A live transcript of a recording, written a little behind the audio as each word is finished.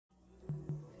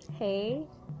Hey,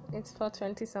 it's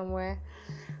 4:20 somewhere.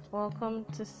 Welcome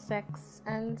to Sex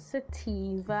and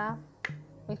Sativa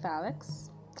with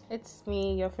Alex. It's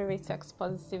me, your favorite sex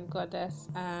positive goddess,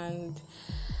 and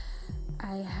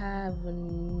I have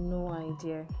no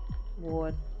idea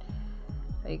what,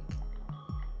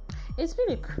 it's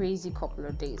been a crazy couple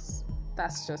of days.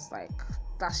 That's just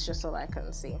all I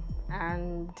can say.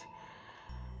 And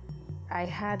I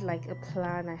had a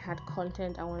plan. I had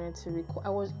content I wanted to record. I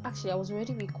was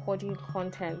already recording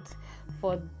content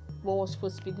for what was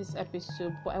supposed to be this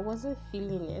episode, but I wasn't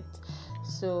feeling it.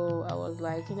 So I was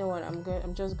like, you know what,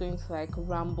 I'm just going to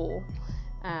ramble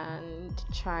and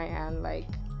try and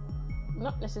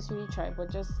not necessarily try, but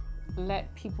just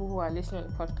let people who are listening to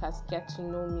the podcast get to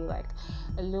know me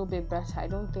a little bit better. I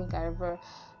don't think I ever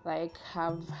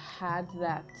have had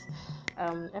that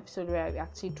episode where I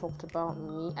actually talked about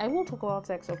me. I will talk about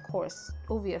sex, of course,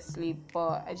 obviously,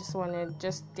 but I just wanted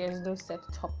there's no set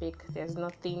topic, there's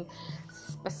nothing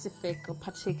specific or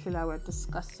particular we're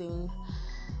discussing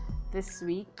this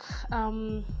week.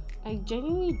 I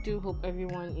genuinely do hope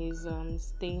everyone is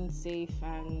staying safe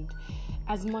and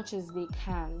as much as they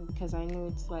can, because I know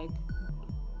it's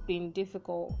been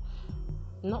difficult,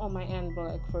 not on my end,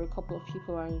 but for a couple of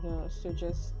people I know. So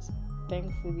just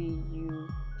thankfully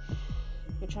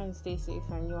you're trying to stay safe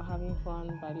and you're having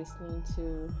fun by listening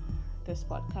to this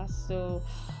podcast. So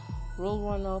roll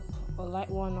one up or light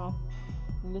one up,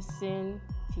 listen.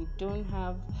 If you don't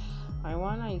have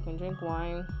marijuana, you can drink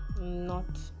wine, not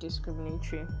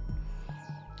discriminatory.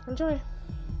 Enjoy.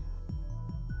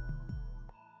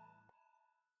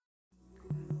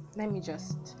 Let me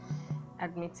just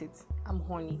admit it, I'm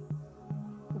horny.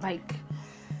 I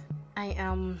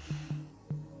am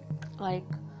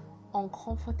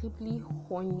uncomfortably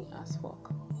horny as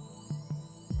fuck.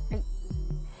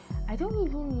 I don't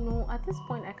even know at this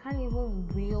point. I can't even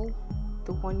will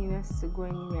the horniness to go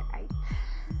anywhere.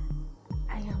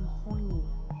 I am horny.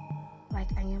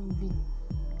 I am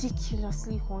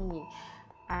ridiculously horny,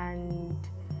 and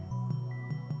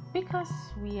because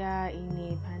we are in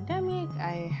a pandemic,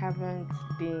 I haven't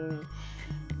been,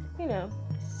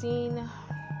 seen,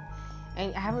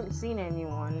 and I haven't seen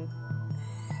anyone,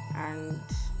 and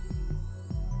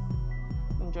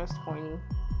I'm just horny.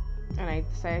 And I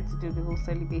decided to do the whole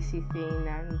celibacy thing,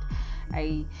 and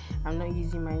I'm not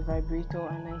using my vibrator,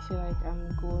 and I feel like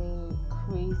I'm going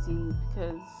crazy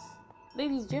because,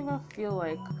 ladies, do you ever feel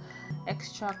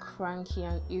extra cranky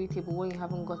and irritable when you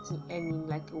haven't gotten any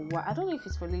a while? I don't know if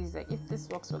it's for ladies, if this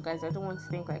works for guys. I don't want to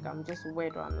think I'm just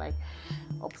weird or I'm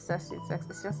obsessed with sex.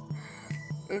 It's just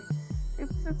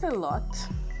it's a lot.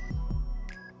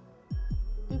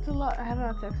 It's a lot. I haven't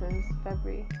had sex since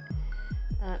February.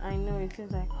 And I know it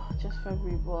feels just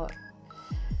February, but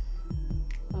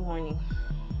I'm horny.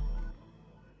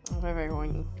 I'm very, very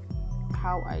horny.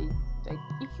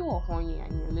 If you are horny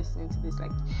and you're listening to this,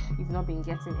 you've not been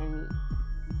getting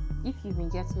any. If you've been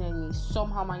getting any,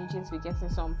 somehow managing to be getting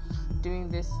some during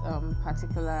this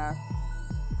particular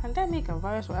pandemic and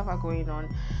virus, whatever going on,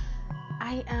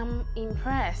 I am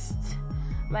impressed.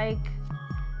 I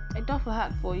don't feel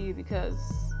hard for you, because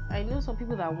I know some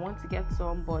people that want to get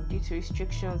some, but due to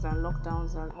restrictions and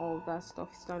lockdowns and all that stuff,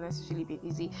 it's not necessarily been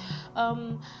easy.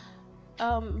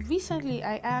 Recently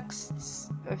I asked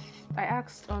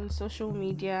on social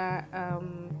media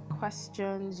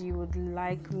questions you would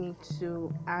like me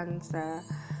to answer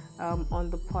on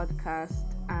the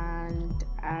podcast, and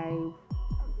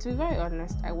to be very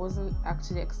honest, I wasn't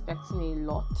actually expecting a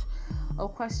lot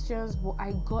of questions, but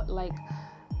I got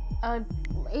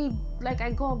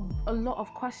I got a lot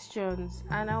of questions,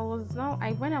 and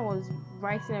when I was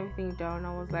writing everything down, I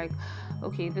was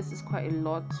okay, this is quite a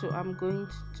lot, so I'm going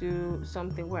to do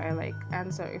something where I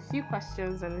answer a few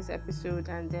questions on this episode,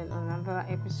 and then on another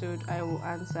episode I will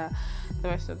answer the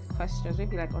rest of the questions,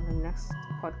 maybe on the next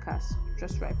podcast,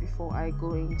 just right before I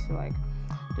go into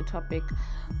the topic.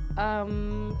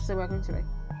 So we're going to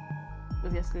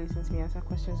obviously listen to me answer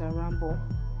questions and ramble.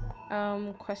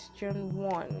 Question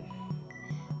 1: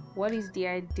 what is the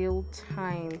ideal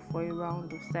time for a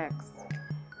round of sex?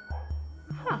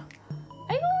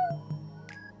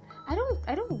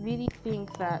 I don't really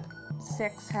think that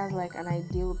sex has an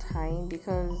ideal time,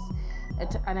 because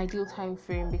it's an ideal time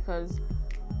frame, because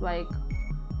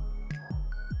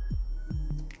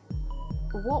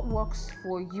what works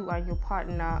for you and your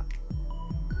partner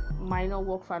might not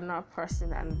work for another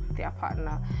person and their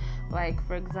partner.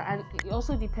 For example, and it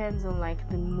also depends on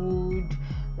the mood,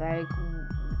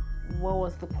 what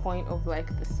was the point of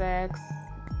the sex.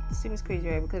 It seems crazy,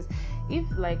 right? Because if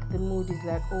the mood is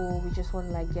oh, we just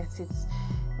want to get it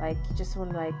like you just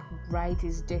want to like ride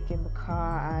his dick in the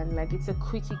car, and like it's a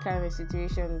quickie kind of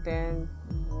situation, then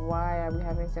why are we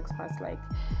having sex past like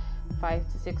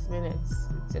 5 to 6 minutes?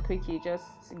 It's a quickie, just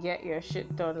get your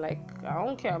shit done. Like I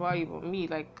don't care about you, but me,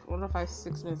 like under 5 to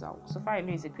 6 minutes out. So far I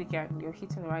know it's a quickie and you're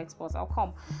hitting the right spots, I'll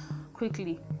come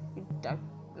quickly.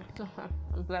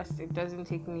 I'm blessed. It doesn't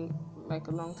take me like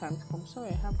a long time to come. Sorry,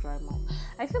 I have dry mouth.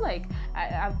 I feel like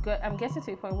I'm getting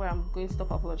to a point where I'm going to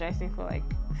stop apologizing for like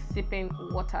sipping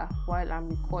water while I'm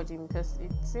recording, because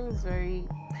it seems very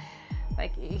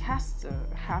like it has to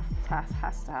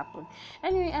happen.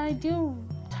 Anyway, ideal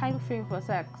time frame for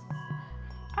sex.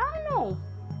 I don't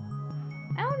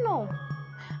know.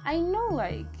 I know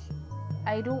like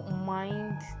I don't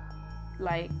mind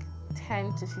like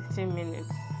 10 to 15 minutes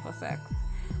for sex,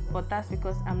 but that's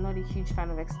because I'm not a huge fan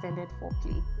of extended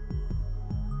foreplay.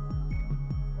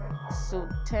 So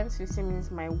 10 to 15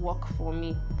 minutes might work for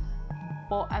me,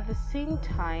 but at the same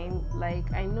time,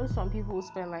 like I know some people who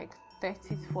spend like 30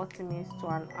 to 40 minutes to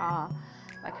an hour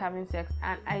like having sex,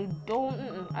 and I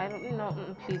don't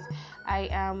know, please.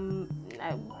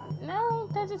 No,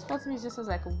 30 to 40 minutes just was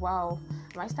like, wow,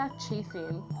 I might start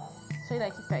chafing. So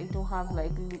like if I don't have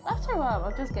like after a while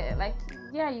I'll just get like,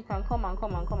 yeah, you can come,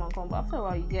 but after a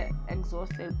while you get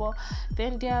exhausted. But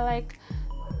then there are like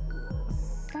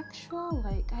sexual,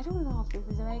 like I don't know how to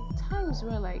put it, like times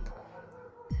where like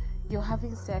you're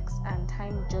having sex and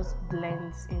time just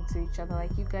blends into each other.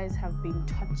 Like you guys have been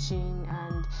touching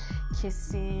and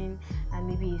kissing, and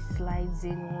maybe he slides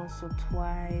in once or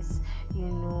twice,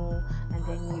 and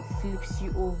then he flips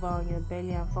you over on your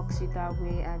belly and fucks you that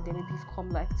way, and then maybe you've come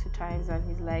like 2 times and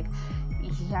he's like,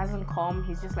 he hasn't come,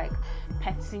 he's just like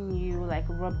petting you, like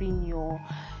rubbing your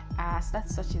ass.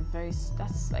 That's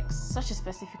like such a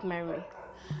specific memory.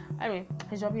 I mean,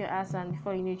 he's rubbing your ass, and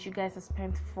before you know it, you guys have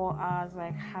spent 4 hours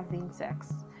like having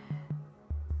sex.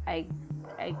 I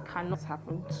cannot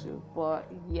happen to, but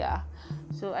yeah.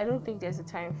 So I don't think there's a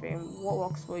time frame. What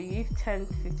works for you? If 10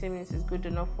 to 15 minutes is good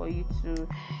enough for you to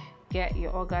get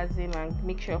your orgasm and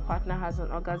make sure your partner has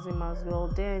an orgasm as well,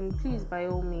 then please, by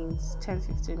all means,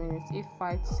 10-15 minutes. If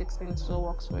 5 to 6 minutes still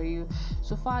works for you,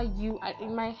 so far you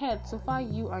in my head, so far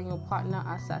you and your partner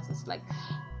are satisfied. Like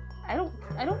I don't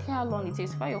care how long it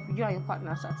takes. For you and your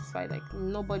partner are satisfied. Like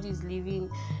nobody's leaving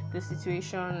the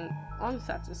situation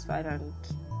unsatisfied and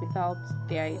without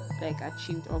their like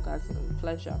achieved orgasm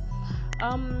pleasure.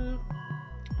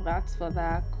 That's for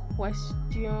that.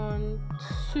 Question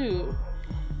 2: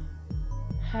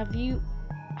 have you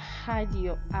had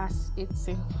your ass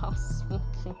eaten while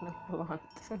smoking a blunt?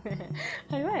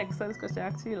 I like so this question. I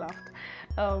actually laughed.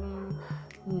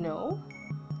 No,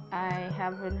 I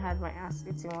haven't had my ass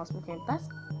eaten while smoking.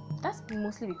 That's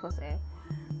mostly because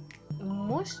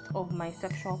most of my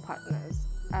sexual partners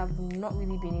have not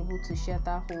really been able to share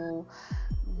that whole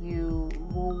you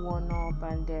roll one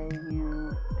up and then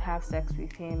you have sex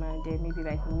with him, and then maybe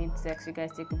like mid-sex you guys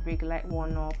take a break, light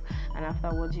one up, and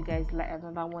afterwards you guys light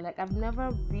another one. Like I've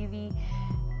never really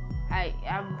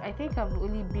I think I've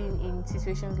only been in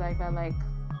situations like that like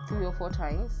 3 or 4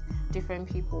 times, different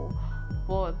people.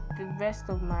 But the rest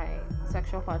of my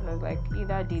sexual partners, like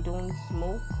either they don't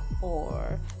smoke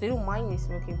or they don't mind me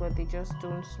smoking, but they just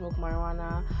don't smoke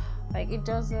marijuana. Like it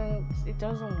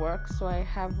doesn't work. So I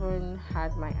haven't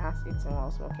had my ass eaten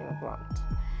while smoking a blunt.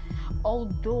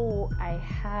 Although I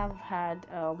have had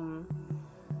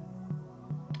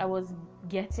I was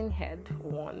getting head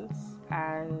once,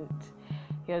 and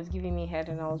he was giving me head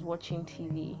and I was watching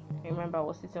TV. I remember I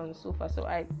was sitting on the sofa, so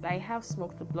I have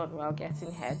smoked a blunt while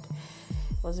getting head.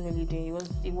 Wasn't really doing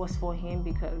it was for him,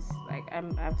 because like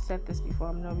I've said this before,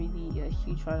 I'm not really a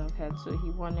huge fan of head, so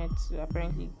he wanted to,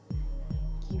 apparently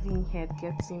giving head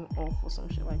gets him off or some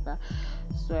shit like that.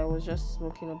 So I was just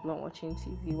smoking a blunt watching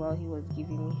TV while he was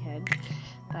giving me head.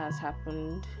 That has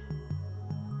happened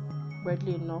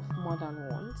weirdly enough more than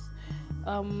once.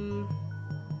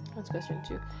 That's question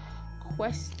 2.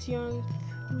 Question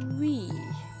 3: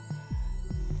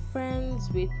 friends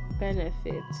with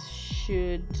benefits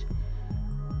should...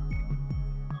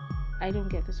 I don't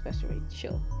get this question right.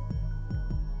 Chill.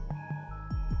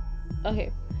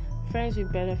 Okay. Friends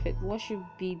with benefit. What should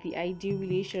be the ideal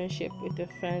relationship with a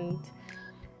friend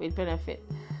with benefit?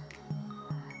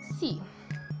 See,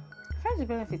 friends with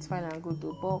benefits fine and good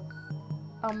though, but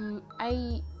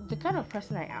the kind of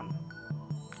person I am,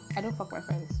 I don't fuck my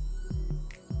friends.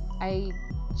 I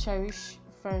cherish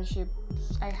friendships.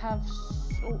 I have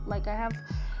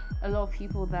a lot of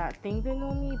people that think they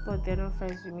know me, but they're not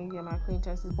friends with me. They're my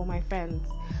acquaintances, but my friends,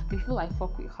 the people I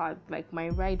fuck with hard, like my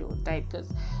ride or die.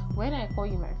 Because when I call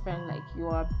you my friend, like you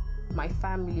are my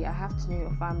family, I have to know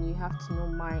your family, you have to know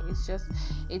mine. It's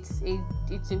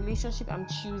a relationship I'm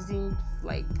choosing,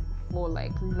 like, for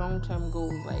like long-term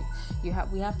goals. Like, we have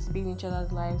to be in each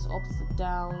other's lives, ups and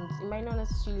downs. It might not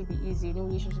necessarily be easy, no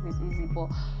relationship is easy, but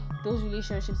those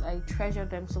relationships, I treasure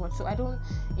them so much. So I don't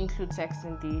include sex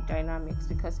in the dynamics,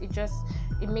 because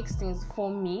it makes things, for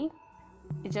me,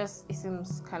 it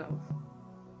seems kind of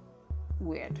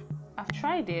weird. I've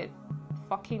tried it,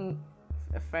 fucking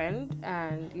a friend,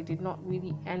 and it did not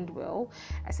really end well.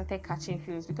 I started catching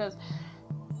feelings because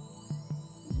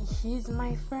he's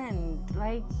my friend.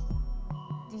 Like,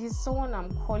 he's someone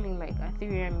I'm calling like at 3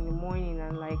 a.m. in the morning,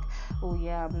 and like, oh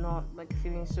yeah, I'm not like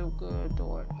feeling so good,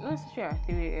 or not necessarily at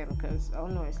 3 a.m. because I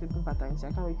don't know my sleeping pattern, so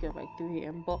I can't wake you up like 3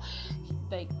 a.m. But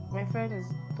like, my friend is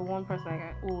the one person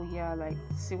like, oh yeah, like,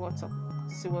 see what's up,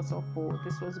 or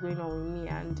this was going on with me.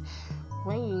 And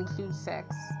when you include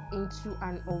sex into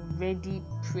an already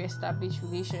pre-established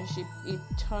relationship, it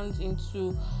turns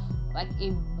into like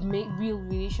a real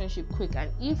relationship quick.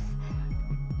 And if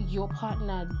your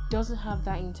partner doesn't have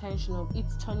that intention of it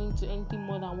turning to anything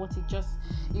more than what it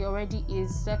already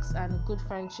is, sex and good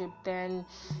friendship, then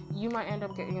you might end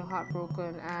up getting your heart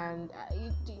broken. And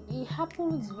it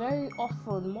happens very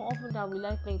often, more often than we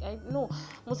like think. I know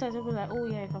most times people are like, oh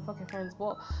yeah, you can fuck your friends,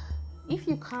 but if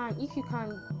you can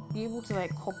be able to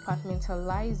like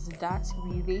compartmentalize that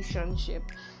relationship,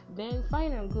 then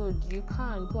fine and good, you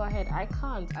can go ahead. I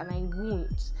can't, and I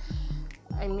won't.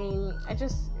 I mean,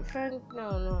 friend,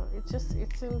 no, it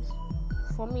seems,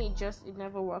 for me, it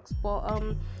never works. But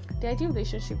the ideal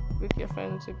relationship with your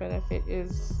friends with benefit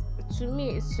is, to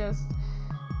me, it's just,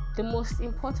 the most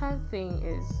important thing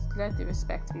is, let the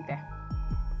respect be there.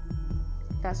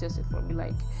 That's just it for me.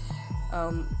 Like,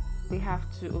 we have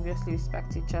to obviously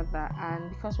respect each other, and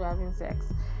because we're having sex,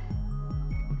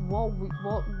 what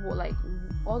like,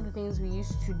 all the things we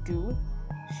used to do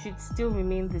should still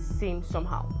remain the same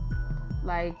somehow.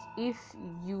 Like, if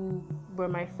you were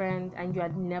my friend and you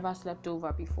had never slept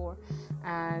over before,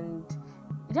 and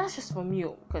that's just for me,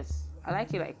 because I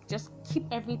like it, like, just keep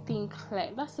everything clear.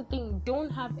 That's the thing,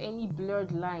 don't have any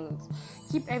blurred lines,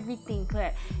 keep everything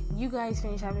clear. You guys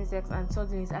finish having sex and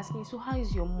suddenly he's asking, so how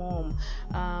is your mom,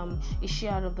 is she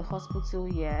out of the hospital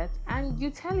yet? And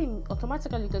you tell him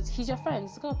automatically, because he's your friend,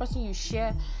 he's the kind of person you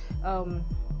share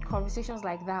conversations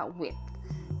like that with.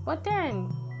 But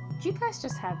then you guys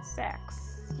just had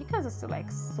sex, you guys are still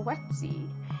like sweaty,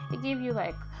 it gave you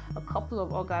like a couple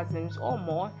of orgasms or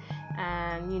more,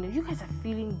 and you guys are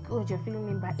feeling good, you're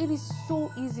feeling bad. It is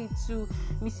so easy to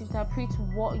misinterpret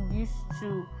what used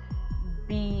to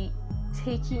be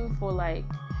taken for like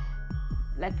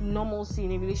normalcy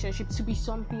in a relationship to be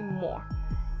something more.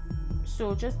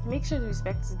 So just make sure the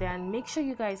respect is there, and make sure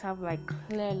you guys have like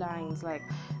clear lines, like,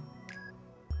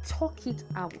 talk it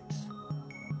out.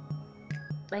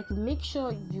 Like, make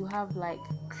sure you have like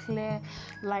clear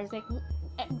lines. Like,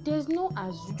 there's no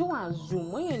don't assume.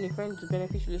 When you're in a friend to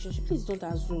benefit relationship, please don't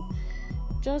assume.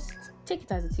 Just take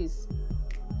it as it is.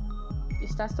 He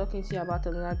starts talking to you about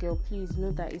another girl, please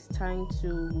know that it's time to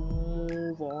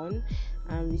move on,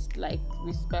 and respect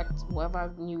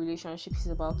whatever new relationship is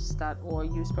about to start, or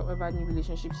you respect whatever new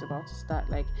relationship is about to start.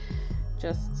 Like,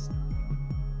 just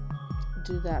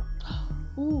do that.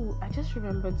 Ooh, I just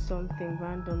remembered something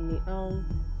randomly. I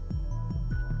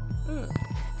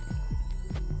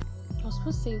was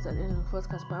supposed to say it at the end of the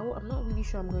podcast, but I'm not really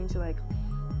sure I'm going to like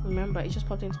remember. It just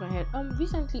popped into my head.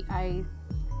 Recently I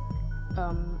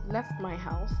left my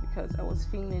house because I was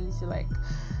feeling a little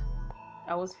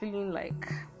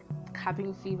like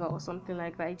cabin fever or something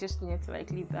like that. I just needed to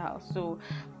like leave the house. So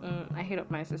I hit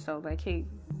up my sister. I was like, hey,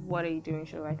 what are you doing?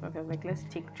 She was like, okay. I was like, let's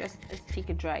take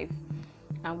a drive.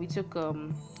 And we took a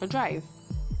drive,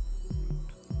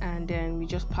 and then we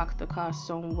just parked the car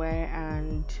somewhere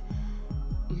and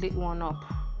lit one up.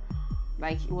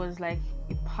 Like, it was like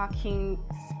a parking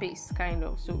space kind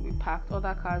of, so we parked,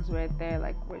 other cars were there,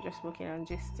 like, we're just smoking and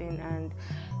gisting, and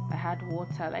I had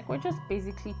water, like, we're just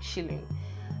basically chilling.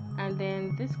 And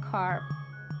then this car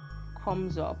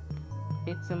comes up.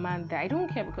 It's a man there. I don't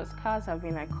care, because cars have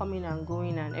been like coming and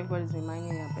going, and everybody's been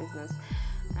minding their business,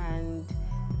 and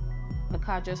the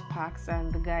car just parks,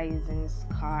 and the guy is in his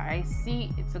car. I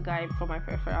see it's a guy from my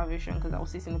peripheral vision, because I was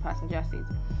sitting in the passenger seat,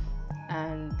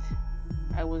 and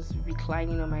I was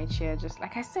reclining on my chair, just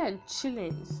like I said,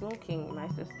 chilling, smoking with my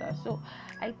sister. So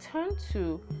I turned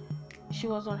to, she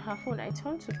was on her phone. I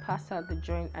turned to pass her the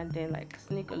joint, and then like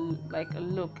sneak a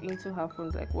look into her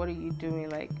phone, like, what are you doing?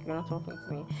 Like, you're not talking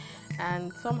to me.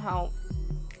 And somehow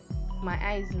my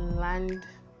eyes land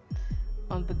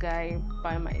on the guy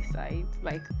by my side,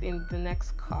 like in the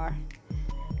next car,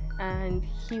 and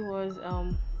he was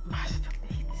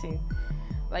masturbating.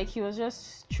 Like he was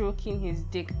just stroking his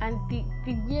dick, and the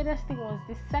weirdest thing was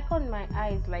the second my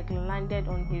eyes like landed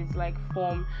on his like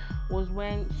form was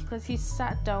when, because he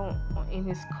sat down in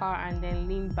his car and then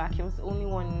leaned back. He was the only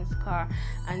one in his car,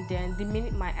 and then the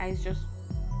minute my eyes just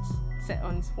set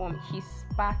on his form, he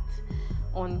spat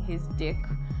on his dick.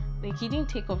 Like he didn't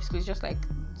take off his clothes, just like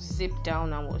zipped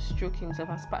down and was stroking himself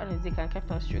and spat on his dick and kept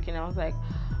on stroking. I was like,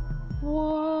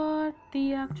 what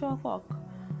the actual fuck?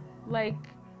 Like,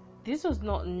 this was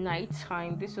not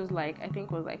nighttime. This was like, I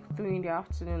think it was like 3 in the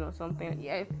afternoon or something.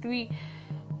 Yeah, 3.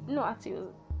 No, actually,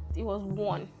 it was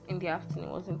 1 in the afternoon.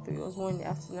 It wasn't 3. It was 1 in the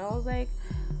afternoon. I was like,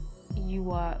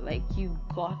 you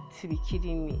got to be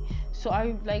kidding me. So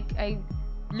I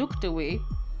looked away,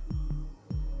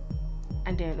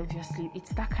 and then obviously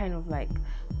it's that kind of like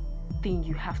thing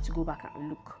you have to go back and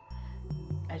look.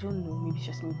 I don't know, maybe it's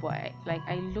just me, but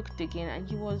I looked again, and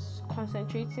he was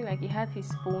concentrating. Like he had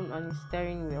his phone on his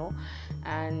steering wheel,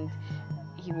 and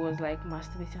he was like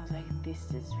masturbating. I was like, this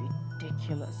is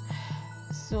ridiculous.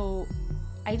 So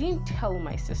I didn't tell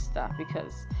my sister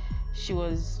because she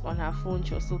was on her phone.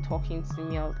 She was still talking to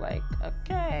me. I was like,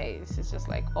 okay, this is just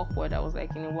like awkward. I was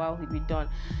like, in a while he'll be done.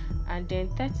 And then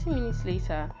 30 minutes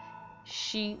later,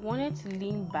 she wanted to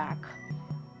lean back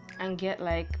and get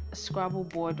like a Scrabble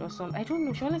board or something. I don't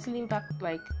know. She wanted to lean back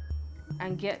like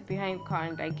and get behind the car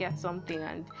and like get something,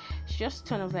 and she just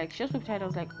turned off, like she just looked at it. I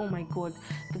was like, oh my god,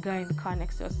 the guy in the car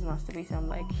next to us is masturbating. I'm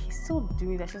like, he's still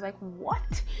doing that. She was like,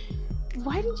 what?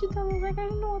 Why didn't you tell me? I was like, I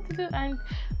don't know what to do. And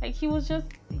like he was just,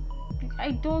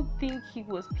 I don't think he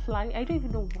was planning. I don't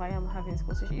even know why I'm having this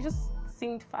conversation. It just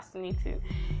seemed fascinating.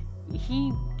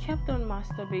 He kept on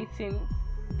masturbating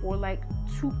for like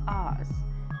 2 hours,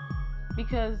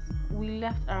 because we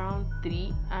left around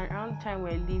 3, and around the time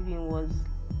we're leaving was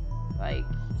like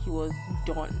he was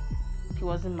done. He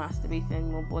wasn't masturbating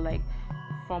anymore. But like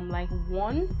from like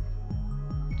 1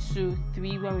 to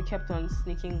 3, when we kept on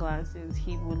sneaking glances,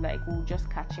 he would like, we'll just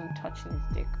catch him touching his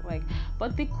dick. Like,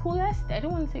 but the coolest, I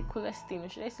don't want to say coolest thing,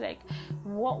 should I say, like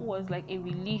what was like a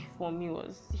relief for me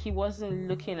was he wasn't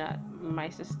looking at my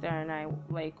sister and I,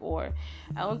 like, or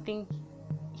I don't think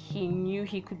he knew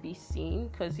he could be seen,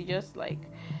 because he just like,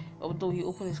 although he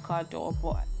opened his car door,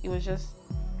 but it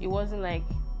wasn't like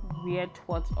weird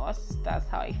towards us. That's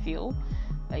how I feel.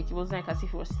 Like it wasn't like as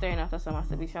if he was staring at us and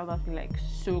masturbating. I was feeling like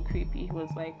so creepy. He was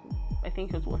like, I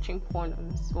think he was watching porn on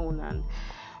his phone and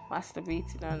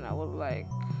masturbating, and I was like,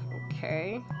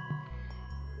 okay.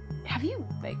 Have you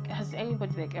has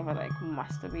anybody like ever like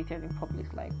masturbated in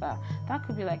public like that? That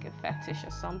could be like a fetish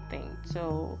or something.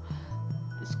 So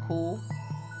it's cool.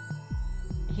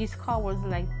 His car wasn't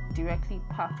like directly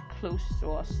parked close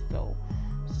to us though,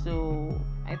 so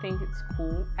I think it's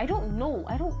cool. I don't know.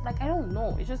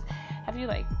 It's just, have you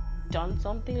like done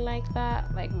something like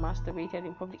that, like masturbated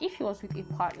in public? If he was with a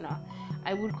partner,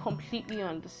 I would completely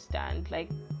understand. Like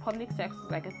public sex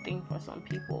is like a thing for some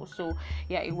people, so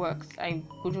yeah, it works. I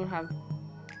wouldn't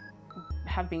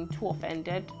have been too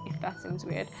offended if that seems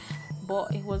weird,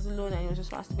 but it was alone and it was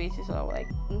just masturbating. So I was like,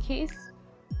 in case,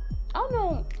 I don't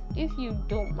know if you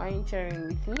don't mind sharing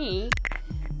with me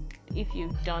if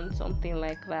you've done something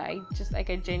like that.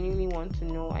 I genuinely want to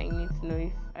know. I need to know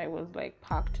if I was like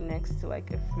parked next to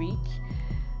like a freak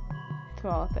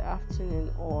throughout the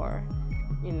afternoon, or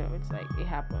it's like it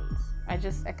happens. I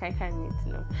kind of need to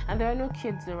know. And there are no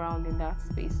kids around in that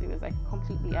space. It was like a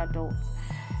completely adult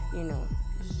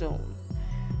zone.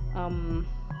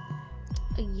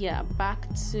 Yeah, back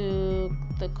to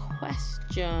the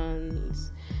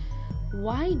questions.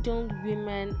 Why don't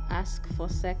women ask for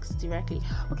sex directly?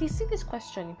 Okay, see, this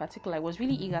question in particular, I was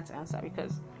really eager to answer,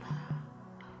 because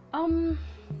in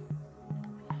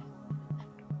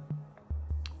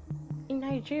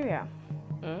Nigeria,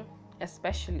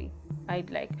 especially, let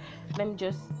me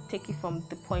just take it from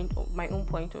my own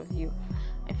point of view.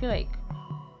 I feel like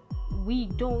we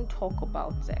don't talk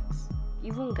about sex.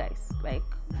 Even guys, like,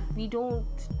 we don't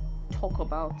talk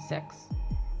about sex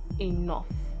enough.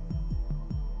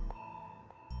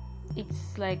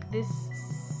 It's like this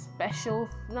special,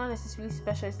 not necessarily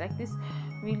special, it's like this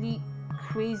really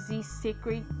crazy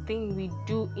sacred thing we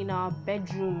do in our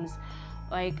bedrooms,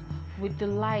 like with the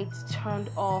lights turned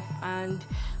off and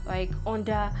like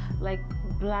under like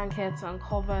blankets and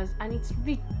covers, and it's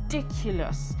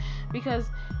ridiculous because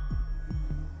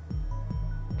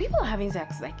people are having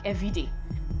sex like every day,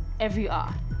 every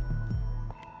hour,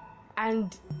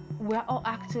 and we're all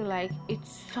acting like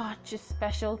it's such a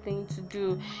special thing to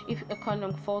do. If a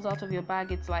condom falls out of your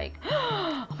bag, it's like,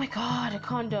 oh my god, a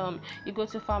condom. You go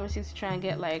to a pharmacy to try and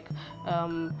get like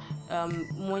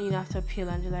morning after pill,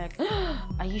 and you're like,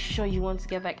 are you sure you want to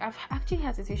get, like, I've actually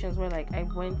had situations where like I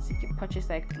went to purchase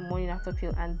like morning after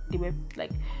pill, and they were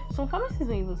like, some pharmacies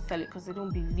don't even sell it because they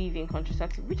don't believe in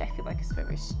contraceptive, which I feel like is very,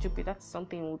 very stupid. That's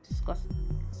something we'll discuss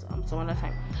some other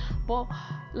time. But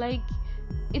like,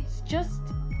 it's just,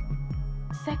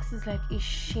 sex is like a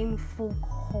shameful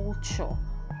culture,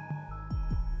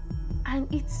 and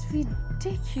it's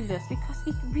ridiculous because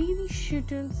it really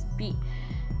shouldn't be.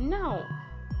 Now,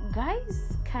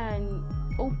 guys can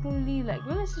openly, like,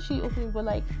 not necessarily openly, but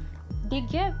like they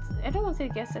get, I don't want to say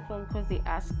they get sex from because they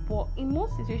ask, but in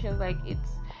most situations, like,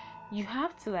 it's, you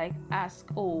have to like ask,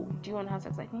 oh, do you want to have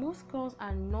sex? Like, most girls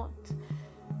are not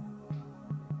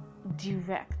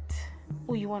direct.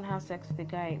 Oh, you want to have sex with a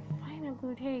guy? Fine and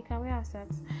good. Hey, can we have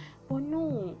sex? But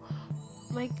no,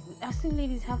 like, I've seen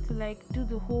ladies have to like do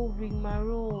the whole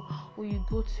rigmarole, or you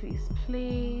go to his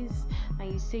place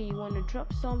and you say you want to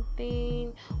drop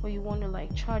something, or you want to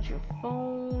like charge your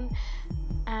phone,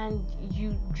 and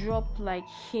you drop like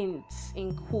hints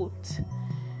in quote.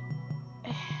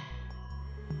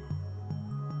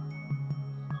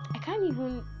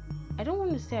 I don't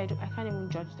want to say I can't even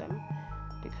judge them,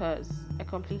 because I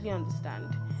completely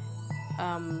understand.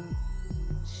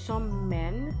 Some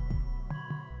men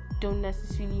don't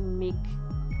necessarily make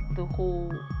the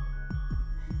whole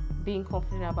being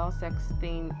confident about sex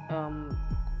thing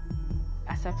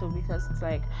acceptable, because it's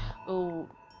like, oh,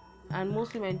 and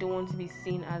most women don't want to be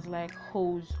seen as like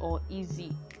hoes or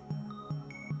easy,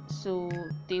 so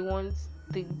they want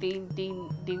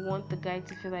they want the guy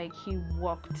to feel like he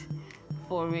worked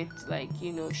for it, like,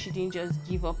 you know, she didn't just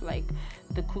give up like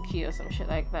the cookie or some shit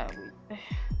like that.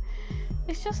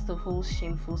 It's just the whole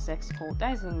shameful sex culture.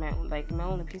 That is in my own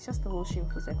opinion. It's just the whole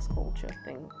shameful sex culture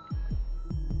thing.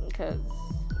 Because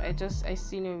I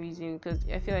see no reason. Because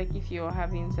I feel like if you're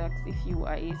having sex, if you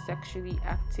are a sexually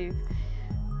active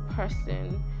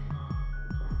person,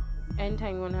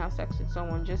 anytime you want to have sex with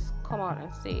someone, just come out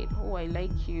and say it. Oh, I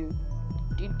like you.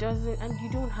 It doesn't, and you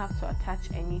don't have to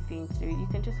attach anything to it. You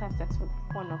can just have sex for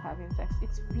the fun of having sex.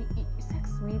 Sex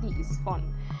really is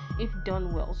fun if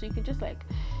done well. So you can just like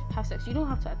have sex. You don't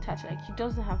have to attach, like, he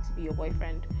doesn't have to be your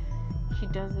boyfriend. He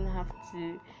doesn't have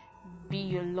to be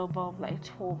your lover of like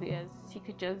 12 years. He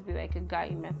could just be like a guy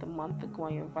you met a month ago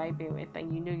and you're vibing with,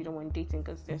 and you know you don't want dating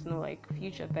because there's no like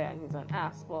future there, and he's an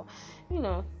ass. Well, you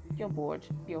know, you're bored,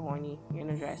 you're horny, you're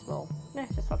in a dry spell. Nah,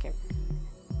 just fuck him.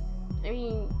 I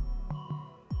mean,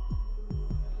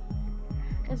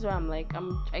 that's why I'm like,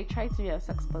 I try to be as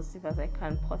sex positive as I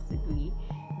can possibly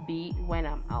be when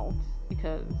I'm out,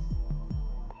 because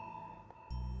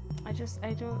I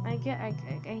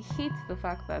hate the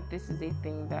fact that this is a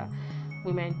thing that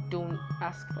women don't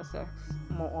ask for sex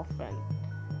more often,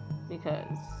 because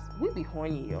we be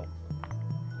horny, yo.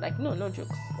 Like, no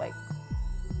jokes, like,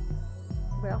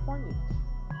 we're horny.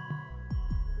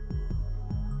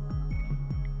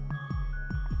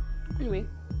 Anyway,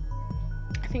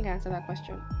 I think I answered that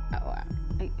question.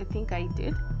 I think I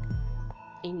did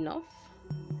enough.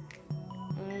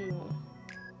 I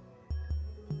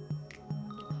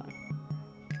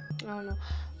don't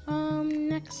know.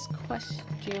 Next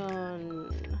question.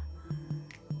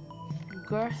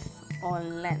 Girth or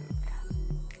length?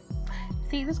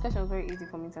 See, this question was very easy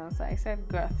for me to answer. I said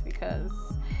girth because,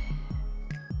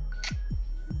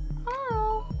 I don't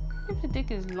know, if the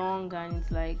dick is long and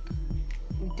it's like,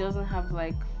 it doesn't have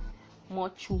like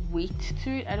much weight to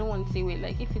it. I don't want to say weight.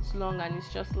 Like, if it's long and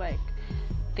it's just like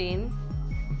thin,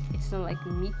 it's not like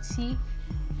meaty,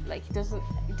 like it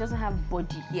doesn't have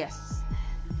body. Yes.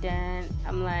 Then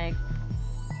I'm like,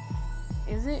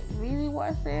 is it really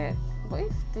worth it? But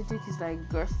if the dick is like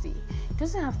girthy, it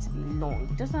doesn't have to be long.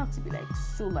 It doesn't have to be like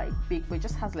so like big, but it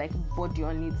just has like body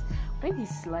on it. When he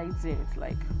slides in, it's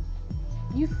like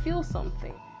you feel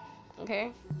something.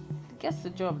 Okay, it gets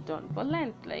the job done. But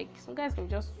length, like, some guys can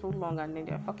be just so long and then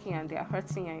they're fucking and they're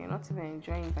hurting and you're not even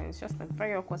enjoying it, and it's just a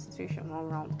very awkward situation all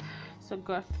around. So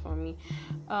girth for me.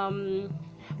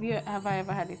 Have I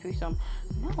ever had a threesome?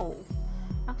 No,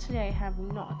 actually I have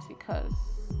not, because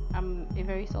I'm a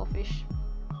very selfish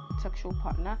sexual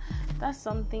partner. That's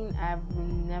something I've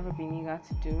never been eager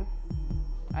to do.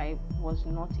 I was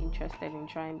not interested in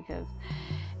trying because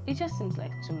it just seems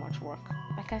like too much work.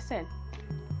 Like I said,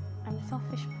 I'm a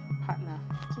selfish partner.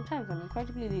 Sometimes I'm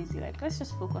incredibly lazy. Like, let's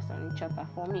just focus on each other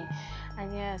for me.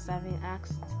 And yes, I've been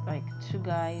asked like 2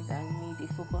 guys and me, they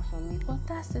focus on me. But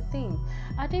that's the thing.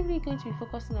 Are they really going to be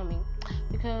focusing on me?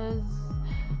 Because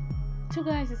two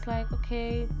guys, it's like,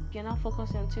 okay, you're not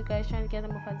focusing on two guys trying to get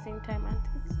them off at the same time, and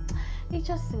it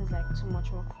just seems like too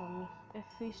much work for me. A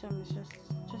threesome is just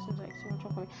seems like too much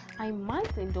work for me. I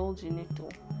might indulge in it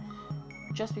though,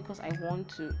 just because I want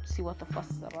to see what the fuss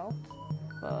is about.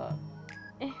 But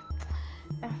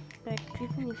like,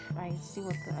 even if I see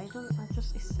what I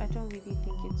don't really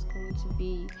think it's going to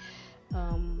be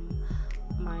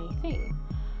my thing.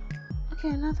 Okay,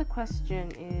 another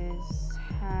question is,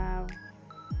 have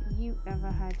you ever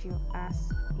had your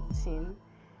ass eaten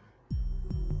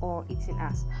or eaten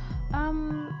ass?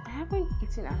 I haven't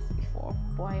eaten ass before,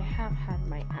 but I have had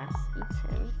my ass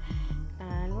eaten,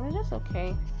 and we're just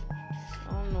okay.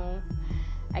 I don't know.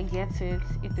 I get it.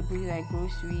 Eat the breed like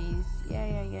groceries.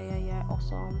 Yeah.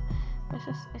 Awesome. But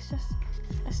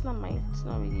it's not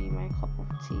really my cup of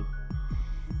tea.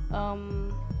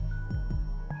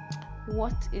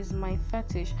 What is my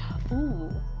fetish? Ooh,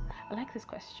 I like this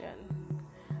question,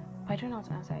 but I don't know how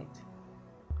to answer it.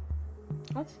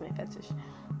 What's my fetish?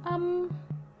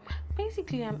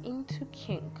 Basically, I'm into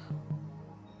kink.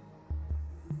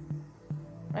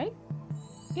 Right?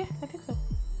 Yeah, I think so.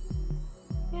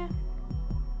 Yeah.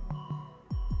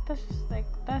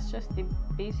 That's just the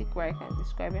basic way I can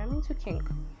describe it. I'm into kink.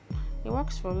 It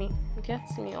works for me. It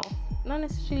gets me off. Not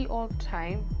necessarily all the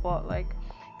time, but like,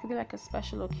 it could be like a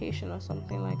special occasion or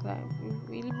something like that.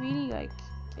 Really like,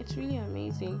 it's really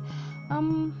amazing.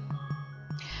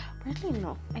 Weirdly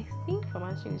enough, I think from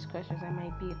answering these questions, I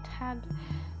might be a tad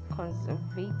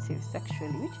conservative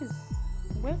sexually, which is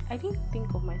weird. I didn't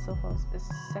think of myself as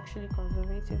a sexually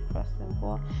conservative person,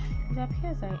 but it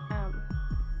appears I am.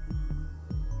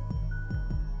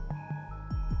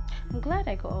 I'm glad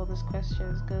I got all those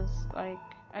questions, because like,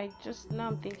 now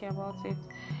I'm thinking about it.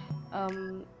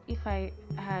 If I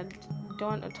had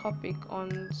done a topic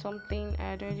on something I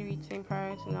had already written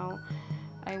prior to now,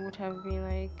 I would have been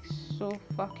like so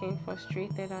fucking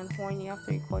frustrated and horny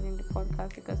after recording the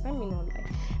podcast, because let me know,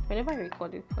 like, whenever I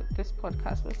recorded this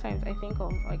podcast, most times I think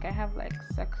of, like, I have like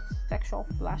sexual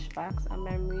flashbacks and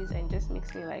memories, and it just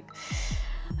makes me like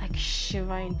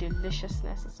shiver in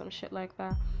deliciousness or some shit like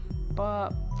that.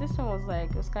 But this one was like,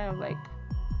 it was kind of like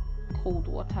cold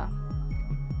water.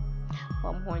 But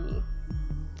I'm horny,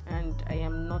 and I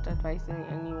am not advising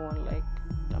anyone, like,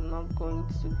 I'm not going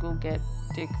to go get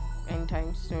dick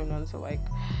anytime soon until like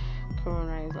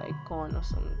corona is like gone or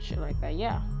some shit like that.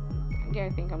 Yeah, I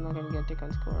think I'm not gonna get dick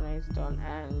until corona is done,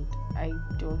 and I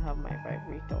don't have my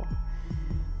vibrator.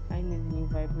 I need a new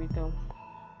vibrator.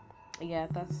 Yeah,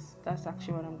 that's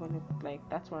actually what I'm gonna, like,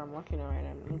 that's what I'm working on right now.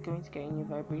 I'm going to get a new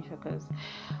vibrator, because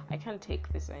I can't take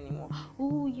this anymore.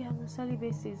 Oh yeah, on a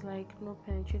celibacy is like no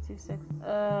penetrative sex.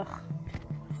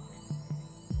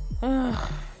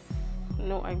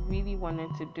 No, I really wanted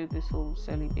to do this whole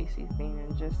celibacy thing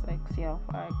and just like see how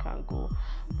far I can go,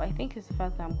 but I think it's the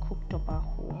fact that I'm cooped up at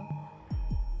home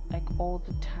like all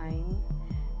the time,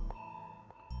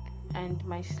 and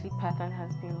my sleep pattern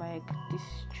has been like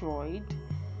destroyed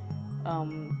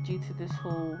due to this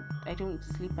whole, I don't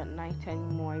sleep at night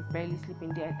anymore. I barely sleep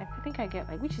in day. I think I get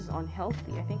like, which is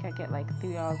unhealthy, I think I get like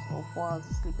 3 hours or 4 hours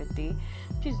of sleep a day,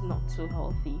 which is not so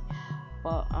healthy.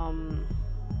 But I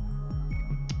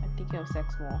think of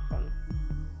sex more often.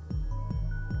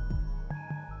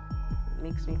 It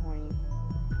makes me horny.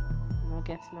 I'm not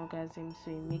getting orgasm,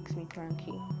 so it makes me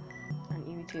cranky and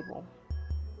irritable.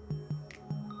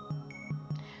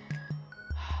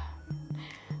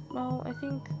 Well, I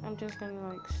think I'm just gonna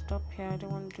like stop here. I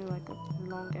don't want to do like a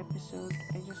long episode.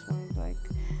 I just wanted to like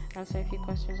answer a few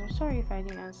questions. I'm sorry if I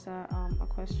didn't answer a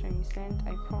question you sent.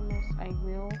 I promise I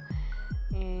will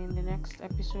in the next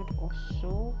episode or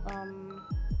so.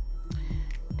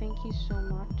 Thank you so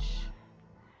much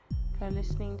for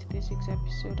listening to this week's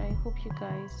episode. I hope you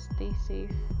guys stay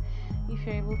safe. If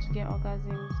you're able to get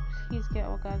orgasms, please get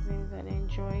orgasms and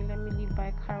enjoy. Let me live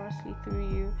vicariously through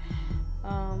you.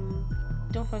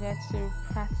 Don't forget to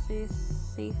practice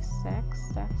safe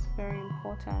sex. That's very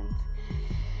important.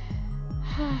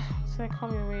 So I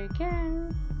come your way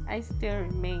again. I still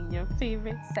remain your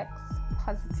favorite sex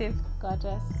positive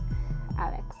goddess,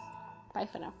 Alex. Bye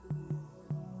for now.